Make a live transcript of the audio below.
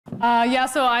Yeah,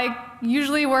 so I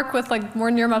usually work with like more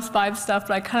NeurMups5 stuff,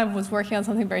 but I kind of was working on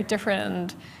something very different,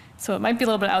 and so it might be a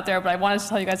little bit out there, but I wanted to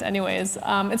tell you guys anyways.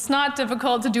 It's not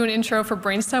difficult to do an intro for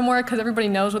brainstem work because everybody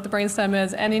knows what the brainstem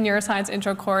is. Any neuroscience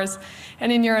intro course,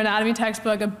 any neuroanatomy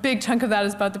textbook, a big chunk of that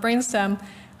is about the brainstem.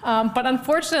 But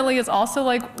unfortunately, it's also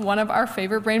like one of our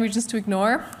favorite brain regions to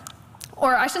ignore.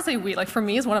 Or I should say we, like for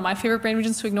me, it's one of my favorite brain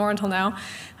regions to ignore until now.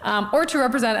 Or to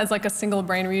represent as like a single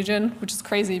brain region, which is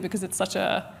crazy because it's such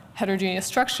a heterogeneous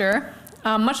structure.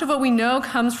 Much of what we know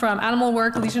comes from animal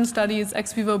work, lesion studies,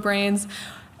 ex vivo brains,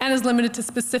 and is limited to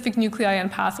specific nuclei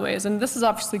and pathways. And this is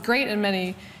obviously great in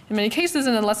many cases,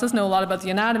 and it lets us know a lot about the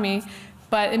anatomy.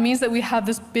 But it means that we have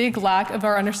this big lack of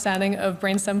our understanding of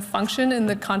brainstem function in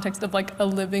the context of like a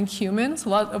living human. So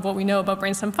a lot of what we know about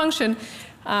brainstem function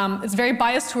is very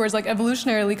biased towards like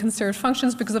evolutionarily conserved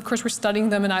functions because of course we're studying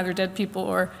them in either dead people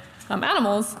or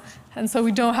animals. And so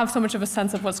we don't have so much of a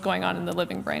sense of what's going on in the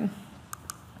living brain.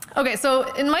 Okay, so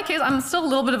in my case, I'm still a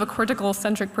little bit of a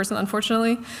cortical-centric person,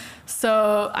 unfortunately.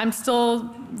 So I'm still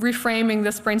reframing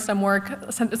this brainstem work.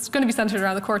 It's going to be centered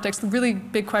around the cortex. The really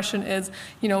big question is,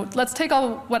 you know, let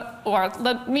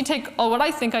me take all what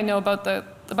I think I know about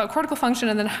cortical function,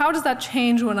 and then how does that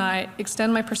change when I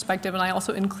extend my perspective and I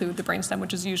also include the brainstem,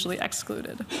 which is usually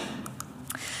excluded.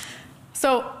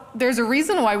 So there's a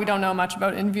reason why we don't know much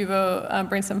about in vivo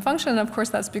brainstem function, and of course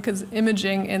that's because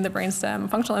imaging in the brainstem,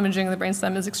 functional imaging in the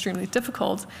brainstem is extremely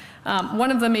difficult.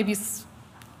 One of the maybe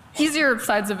easier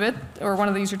sides of it, or one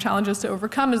of the easier challenges to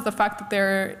overcome, is the fact that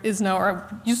there is no, or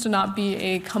used to not be,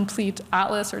 a complete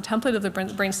atlas or template of the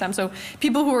brainstem. So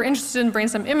people who are interested in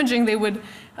brainstem imaging, they would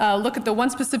look at the one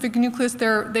specific nucleus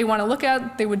they want to look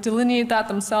at, they would delineate that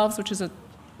themselves, which is a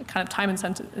kind of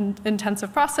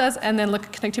time-intensive process, and then look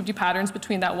at connectivity patterns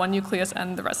between that one nucleus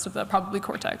and the rest of the probably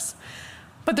cortex.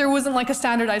 But there wasn't like a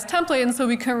standardized template, and so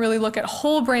we couldn't really look at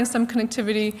whole brainstem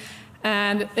connectivity,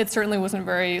 and it certainly wasn't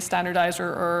very standardized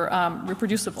or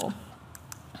reproducible.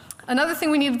 Another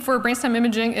thing we need for brainstem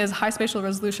imaging is high spatial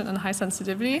resolution and high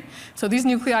sensitivity. So these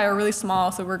nuclei are really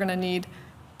small, so we're going to need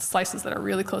slices that are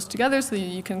really close together so that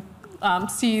you can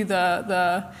see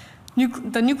the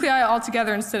nuclei all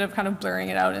together instead of kind of blurring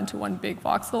it out into one big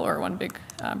voxel or one big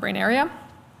brain area.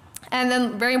 And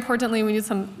then very importantly, we need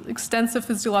some extensive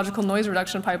physiological noise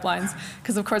reduction pipelines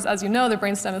because of course, as you know, the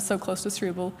brainstem is so close to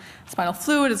cerebral spinal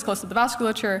fluid, it's close to the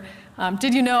vasculature.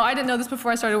 Did you know, I didn't know this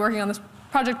before I started working on this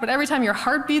project, but every time your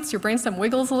heart beats, your brainstem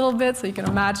wiggles a little bit, so you can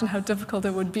imagine how difficult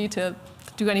it would be to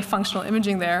do any functional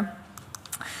imaging there.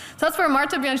 So that's where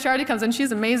Marta Bianciardi comes in.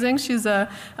 She's amazing. She's a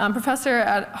professor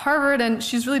at Harvard, and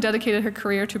she's really dedicated her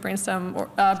career to brainstem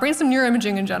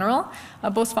neuroimaging in general,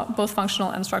 both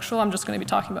functional and structural. I'm just going to be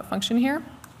talking about function here.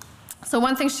 So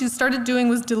one thing she started doing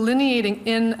was delineating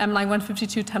in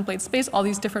M9152 template space all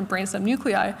these different brainstem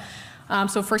nuclei.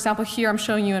 So for example, here I'm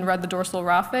showing you in red the dorsal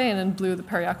raphe and in blue the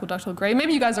periaqueductal gray.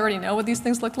 Maybe you guys already know what these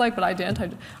things look like, but I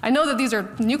didn't. I know that these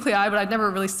are nuclei, but I'd never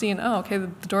really seen, oh, okay, the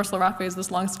dorsal raphe is this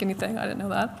long skinny thing. I didn't know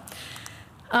that.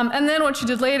 And then what she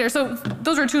did later, so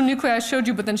those were two nuclei I showed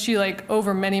you, but then she, like,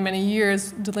 over many, many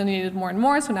years delineated more and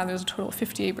more, so now there's a total of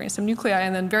 58 brainstem nuclei,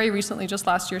 and then very recently, just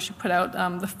last year, she put out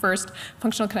the first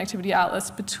functional connectivity atlas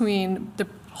between the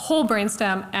whole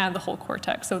brainstem and the whole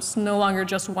cortex. So it's no longer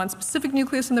just one specific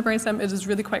nucleus in the brainstem, it is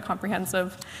really quite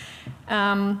comprehensive.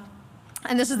 And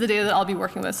this is the data that I'll be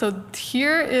working with. So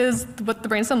here is what the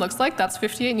brainstem looks like. That's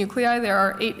 58 nuclei. There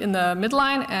are 8 in the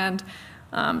midline and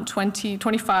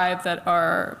 25 that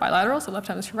are bilateral, so left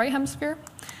hemisphere, right hemisphere.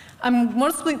 I'm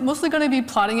mostly going to be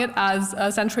plotting it as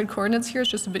centroid coordinates here.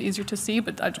 It's just a bit easier to see,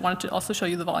 but I wanted to also show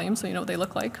you the volume so you know what they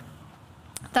look like.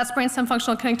 That's brainstem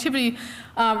functional connectivity.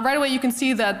 Right away you can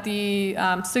see that the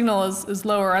signal is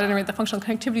lower, at any rate the functional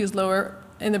connectivity is lower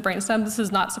in the brainstem. This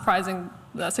is not surprising.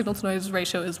 The signal to noise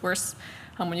ratio is worse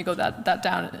when you go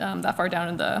that far down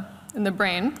in the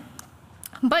brain.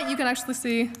 But you can actually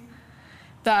see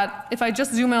that if I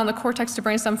just zoom in on the cortex to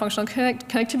brainstem functional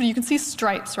connectivity, you can see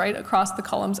stripes, right, across the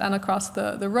columns and across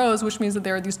the rows, which means that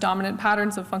there are these dominant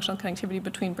patterns of functional connectivity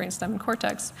between brainstem and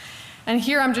cortex. And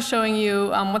here I'm just showing you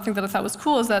one thing that I thought was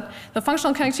cool is that the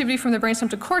functional connectivity from the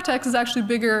brainstem to cortex is actually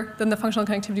bigger than the functional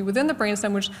connectivity within the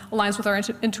brainstem, which aligns with our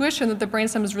intuition that the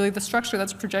brainstem is really the structure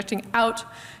that's projecting out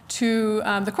to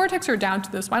the cortex or down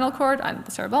to the spinal cord and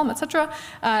the cerebellum, et cetera,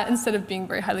 instead of being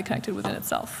very highly connected within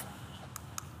itself.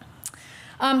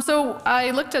 So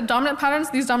I looked at dominant patterns,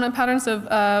 these dominant patterns of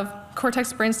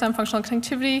cortex brainstem functional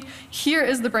connectivity. Here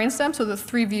is the brainstem, so the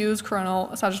 3 views,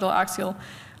 coronal, sagittal, axial.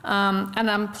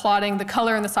 And I'm plotting the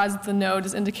color and the size of the node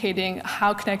is indicating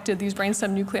how connected these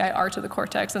brainstem nuclei are to the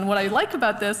cortex. And what I like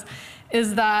about this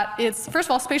is that it's, first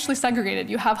of all, spatially segregated.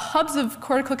 You have hubs of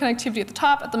cortical connectivity at the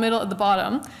top, at the middle, at the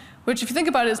bottom, which if you think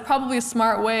about it is probably a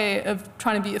smart way of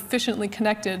trying to be efficiently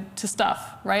connected to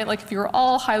stuff, right? Like if you were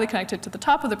all highly connected to the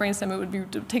top of the brainstem, it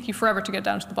would take you forever to get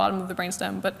down to the bottom of the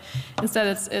brainstem, but instead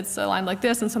it's aligned like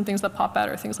this, and some things that pop out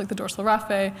are things like the dorsal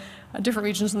raphe, different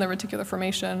regions in the reticular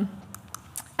formation.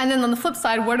 And then on the flip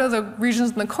side, what are the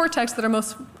regions in the cortex that are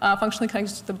most functionally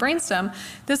connected to the brainstem?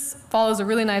 This follows a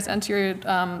really nice anterior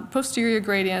posterior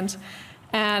gradient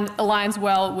and aligns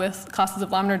well with classes of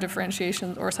laminar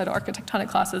differentiation or cytoarchitectonic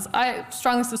classes. I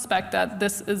strongly suspect that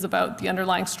this is about the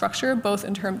underlying structure, both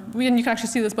in terms, and you can actually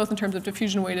see this both in terms of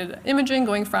diffusion-weighted imaging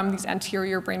going from these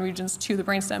anterior brain regions to the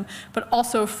brainstem, but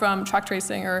also from track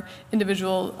tracing or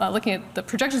individual, looking at the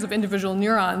projections of individual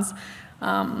neurons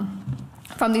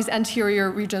from these anterior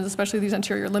regions, especially these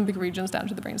anterior limbic regions down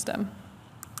to the brainstem.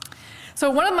 So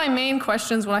one of my main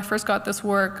questions when I first got this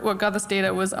work, got this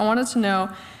data, was I wanted to know,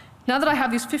 now that I have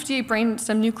these 58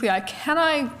 brainstem nuclei, can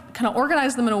I kind of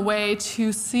organize them in a way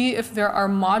to see if there are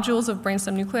modules of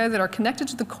brainstem nuclei that are connected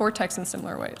to the cortex in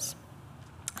similar ways?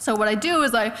 So what I do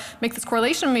is I make this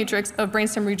correlation matrix of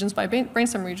brainstem regions by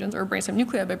brainstem regions, or brainstem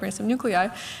nuclei by brainstem nuclei.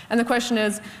 And the question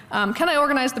is, can I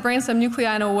organize the brainstem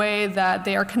nuclei in a way that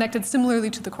they are connected similarly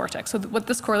to the cortex? So what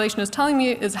this correlation is telling me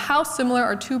is how similar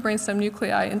are two brainstem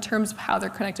nuclei in terms of how they're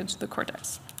connected to the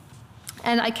cortex.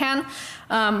 And I can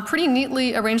pretty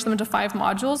neatly arrange them into 5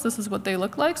 modules. This is what they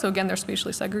look like. So again, they're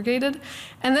spatially segregated.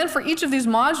 And then for each of these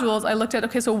modules, I looked at,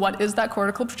 okay, so what is that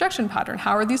cortical projection pattern?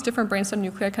 How are these different brainstem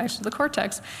nuclei connected to the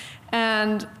cortex?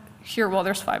 And here, well,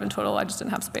 there's 5 in total. I just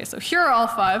didn't have space. So here are all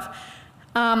 5.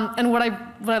 And what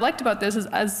I liked about this is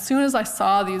as soon as I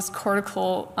saw these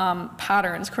cortical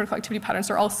patterns, cortical activity patterns,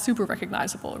 they're all super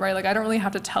recognizable, right? Like I don't really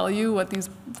have to tell you what these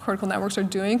cortical networks are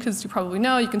doing because you probably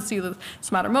know. You can see the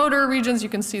somatomotor regions, you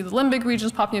can see the limbic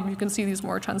regions popping up, you can see these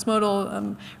more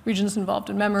transmodal regions involved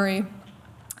in memory.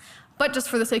 But just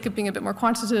for the sake of being a bit more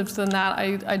quantitative than that,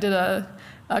 I did a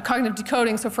cognitive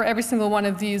decoding. So for every single one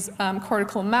of these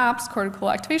cortical maps, cortical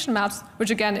activation maps,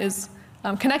 which again is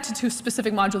connected to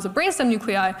specific modules of brainstem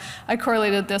nuclei, I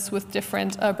correlated this with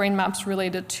different brain maps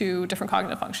related to different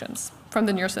cognitive functions from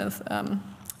the Neurosynth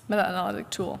meta-analytic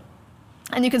tool.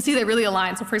 And you can see they really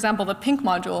align. So for example, the pink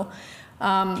module,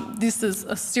 this is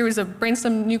a series of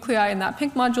brainstem nuclei in that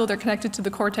pink module. They're connected to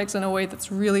the cortex in a way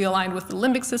that's really aligned with the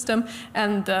limbic system.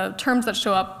 And the terms that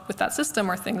show up with that system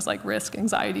are things like risk,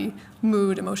 anxiety,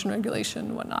 mood, emotion regulation,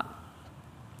 and whatnot.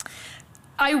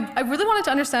 I really wanted to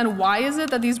understand why is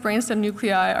it that these brainstem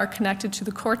nuclei are connected to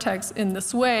the cortex in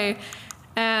this way.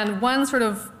 And one sort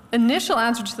of initial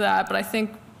answer to that, but I think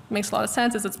makes a lot of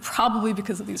sense, is it's probably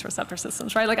because of these receptor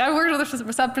systems, right? Like I worked with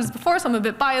receptors before, so I'm a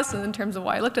bit biased in terms of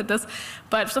why I looked at this.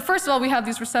 But so first of all, we have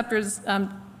these receptors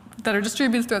that are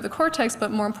distributed throughout the cortex,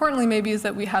 but more importantly maybe is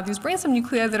that we have these brainstem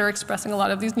nuclei that are expressing a lot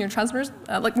of these neurotransmitters,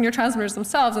 like neurotransmitters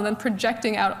themselves, and then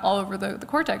projecting out all over the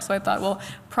cortex. So I thought, well,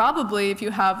 probably if you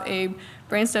have a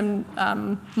brainstem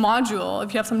module,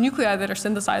 if you have some nuclei that are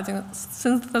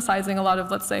synthesizing a lot of,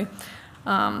 let's say,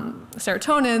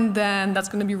 serotonin, then that's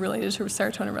going to be related to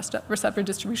serotonin receptor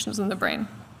distributions in the brain.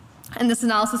 And this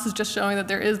analysis is just showing that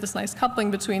there is this nice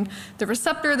coupling between the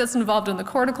receptor that's involved in the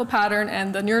cortical pattern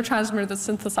and the neurotransmitter that's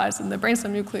synthesized in the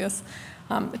brainstem nucleus.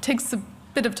 It takes a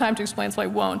bit of time to explain, so I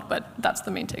won't, but that's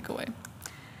the main takeaway.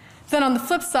 Then on the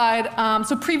flip side,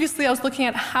 so previously I was looking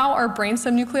at how are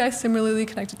brainstem nuclei similarly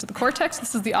connected to the cortex.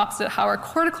 This is the opposite, how are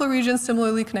cortical regions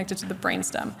similarly connected to the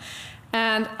brainstem.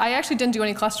 And I actually didn't do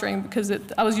any clustering because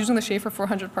I was using the Schaefer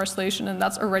 400 parcellation, and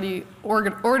that's already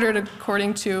ordered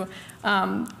according to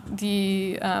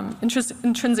the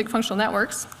intrinsic functional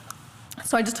networks.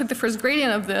 So I just took the first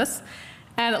gradient of this,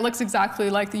 and it looks exactly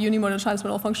like the unimodal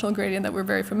transmodal functional gradient that we're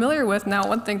very familiar with. Now,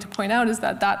 one thing to point out is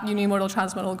that that unimodal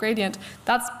transmodal gradient,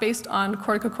 that's based on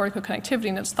cortico-cortical connectivity,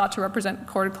 and it's thought to represent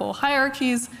cortical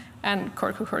hierarchies and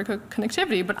cortico-cortical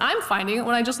connectivity. But I'm finding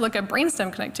when I just look at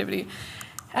brainstem connectivity,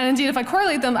 and indeed, if I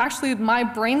correlate them, actually my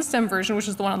brainstem version, which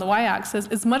is the one on the y-axis,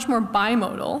 is much more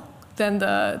bimodal than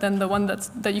the one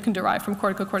that you can derive from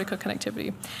cortico-cortical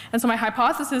connectivity. And so my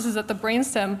hypothesis is that the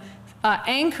brainstem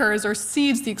anchors or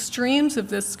seeds the extremes of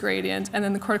this gradient, and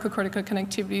then the cortico-cortical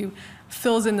connectivity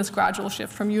fills in this gradual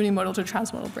shift from unimodal to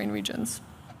transmodal brain regions.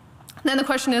 And then the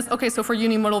question is, okay, so for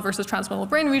unimodal versus transmodal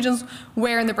brain regions,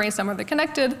 where in the brainstem are they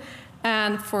connected?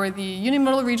 And for the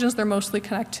unimodal regions, they're mostly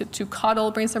connected to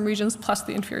caudal brainstem regions plus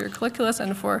the inferior colliculus.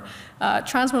 And for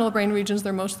transmodal brain regions,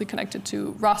 they're mostly connected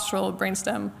to rostral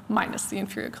brainstem minus the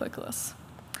inferior colliculus.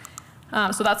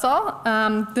 So that's all.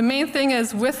 The main thing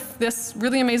is with this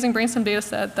really amazing brainstem data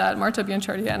set that Marta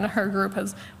Bianchardi and her group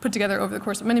has put together over the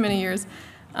course of many, many years,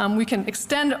 We can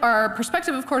extend our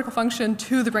perspective of cortical function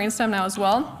to the brainstem now as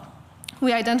well.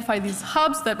 We identify these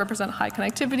hubs that represent high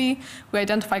connectivity. We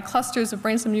identify clusters of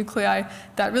brainstem nuclei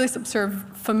that really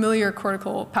subserve familiar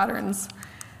cortical patterns.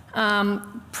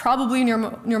 Probably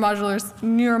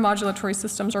neuromodulatory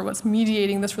systems are what's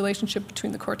mediating this relationship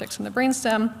between the cortex and the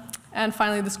brainstem. And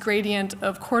finally, this gradient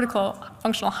of cortical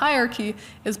functional hierarchy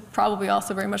is probably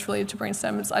also very much related to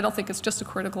brainstem. I don't think it's just a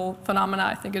cortical phenomena.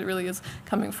 I think it really is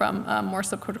coming from more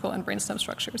subcortical and brainstem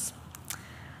structures.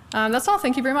 That's all.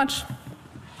 Thank you very much.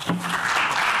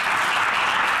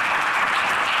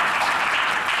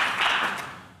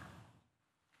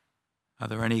 Are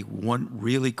there any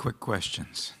really quick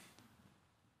questions?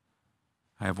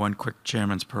 I have one quick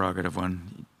chairman's prerogative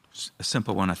one, a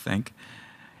simple one, I think.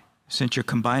 Since you're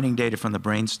combining data from the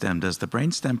brainstem, does the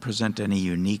brainstem present any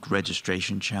unique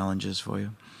registration challenges for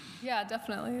you? Yeah,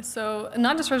 definitely. So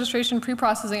not just registration,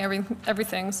 pre-processing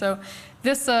everything. So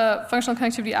this functional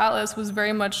connectivity atlas was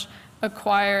very much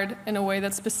acquired in a way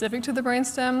that's specific to the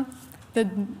brainstem.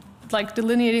 Like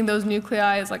delineating those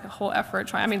nuclei is like a whole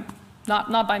effort. I mean,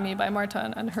 not by me, by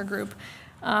Marta and her group.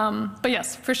 But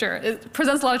yes, for sure. It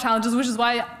presents a lot of challenges, which is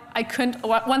why I couldn't,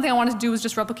 one thing I wanted to do was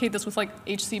just replicate this with like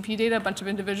HCP data, a bunch of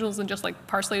individuals, and just like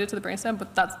parcelate it to the brainstem,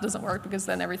 but that doesn't work because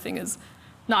then everything is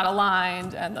not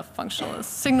aligned and the functional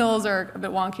signals are a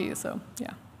bit wonky, so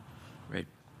yeah. Great.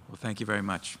 Well, thank you very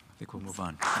much. I think we'll move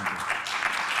on. Thank you.